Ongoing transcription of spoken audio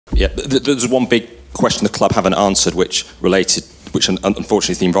Yeah, there's one big question the club haven't answered, which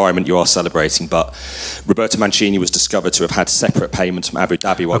unfortunately is the environment you are celebrating. But Roberto Mancini was discovered to have had separate payments from Abu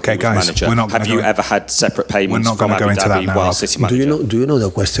Dhabi while he was manager. Have you ever had separate payments from Abu Dhabi while City manager? Do you know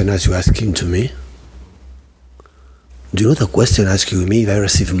the question as you asking to me? Do you know the question asking me if I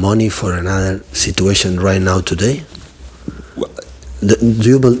receive money for another situation right now today? Well,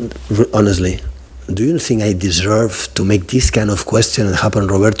 honestly, do you think I deserve to make this kind of question and happen,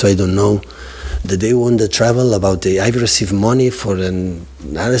 Roberto? I don't know. The day won the treble about the I've received money for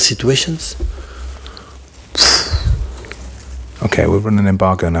other situations. Okay, we're running an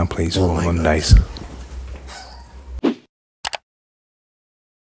embargo now, please, for 1 day.